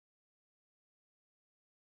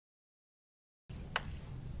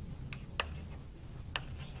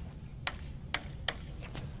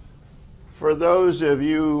For those of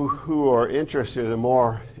you who are interested in a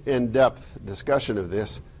more in-depth discussion of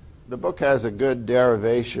this, the book has a good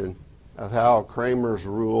derivation of how Cramer's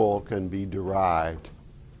rule can be derived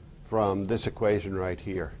from this equation right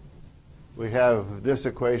here. We have this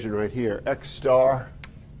equation right here, x star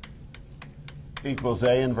equals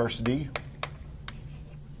A inverse D.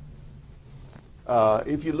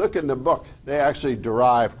 If you look in the book, they actually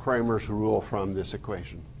derive Cramer's rule from this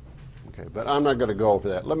equation. Okay, but I'm not going to go over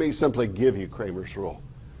that. Let me simply give you Cramer's rule.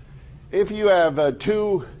 If you have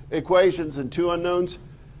two equations and two unknowns,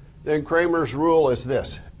 then Cramer's rule is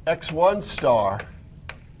this. x1 star,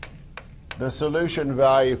 the solution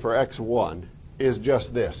value for x1 is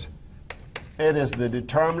just this. It is the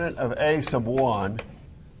determinant of A sub 1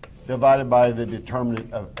 divided by the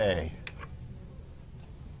determinant of A.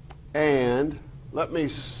 And let me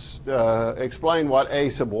explain what A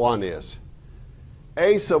sub 1 is.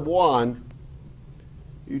 A sub 1,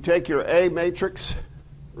 you take your A matrix.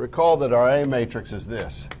 Recall that our A matrix is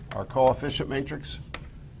this. Our coefficient matrix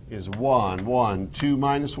is 1, 1, 2,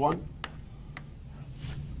 minus 1.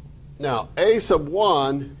 Now, A sub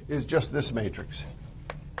 1 is just this matrix.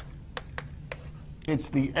 It's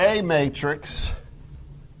the A matrix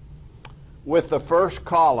with the first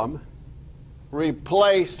column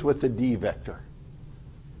replaced with the D vector.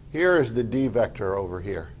 Here is the D vector over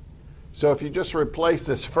here. So if you just replace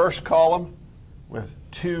this first column with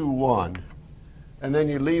 2, 1, and then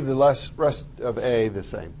you leave the rest of A the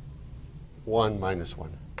same, 1 minus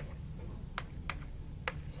 1.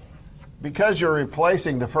 Because you're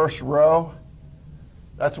replacing the first row,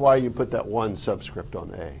 that's why you put that 1 subscript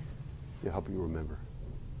on A to help you remember.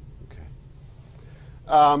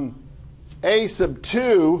 Okay. A sub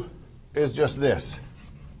 2 is just this.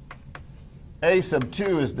 A sub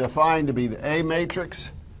 2 is defined to be the A matrix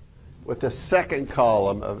with the second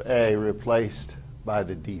column of A replaced by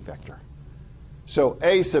the D vector. So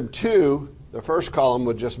A sub 2, the first column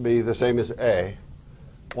would just be the same as A,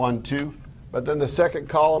 1, 2. But then the second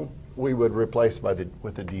column we would replace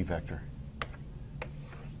with the D vector.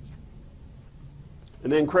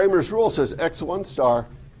 And then Cramer's rule says x1 star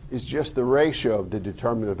is just the ratio of the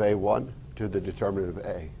determinant of A1 to the determinant of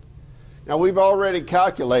A. Now we've already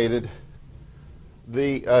calculated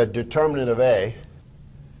the determinant of A.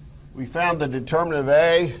 We found the determinant of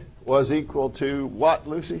A was equal to what,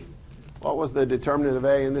 Lucy? What was the determinant of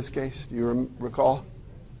A in this case? Do you recall?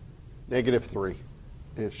 -3.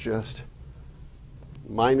 It's just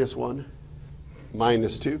minus 1,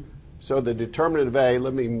 minus 2. So the determinant of A,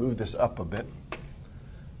 let me move this up a bit,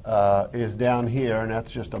 is down here, and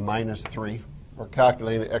that's just a -3. We're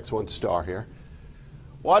calculating x1 star here.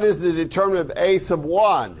 What is the determinant of A sub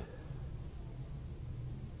 1?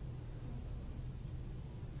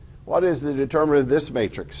 What is the determinant of this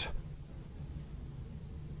matrix?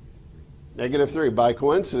 -3. By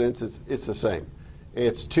coincidence, it's the same.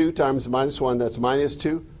 It's 2 times -1, that's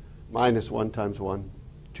 -2, minus 1 times 1,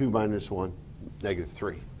 2 minus 1,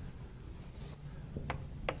 -3.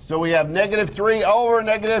 So we have -3 over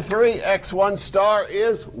 -3. x1 star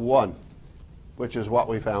is 1, which is what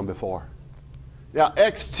we found before. Now,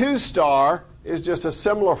 x2 star is just a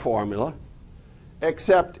similar formula,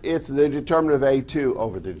 except it's the determinant of A2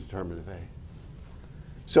 over the determinant of A.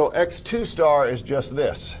 So x2 star is just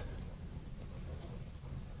this.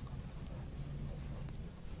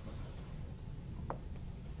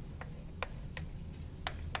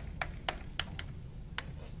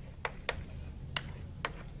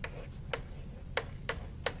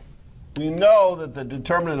 We know that the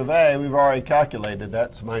determinant of A, we've already calculated,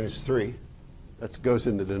 that's -3. That goes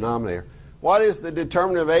in the denominator. What is the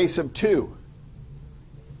determinant of A sub 2?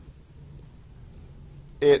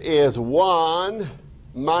 It is 1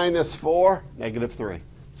 minus 4, -3.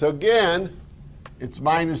 So again, it's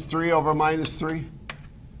 -3 over -3.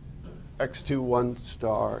 x2 1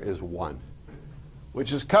 star is 1,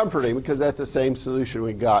 which is comforting because that's the same solution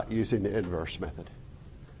we got using the inverse method.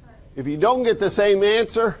 If you don't get the same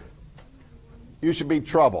answer, you should be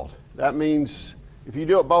troubled. That means if you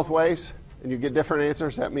do it both ways and you get different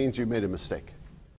answers, that means you made a mistake.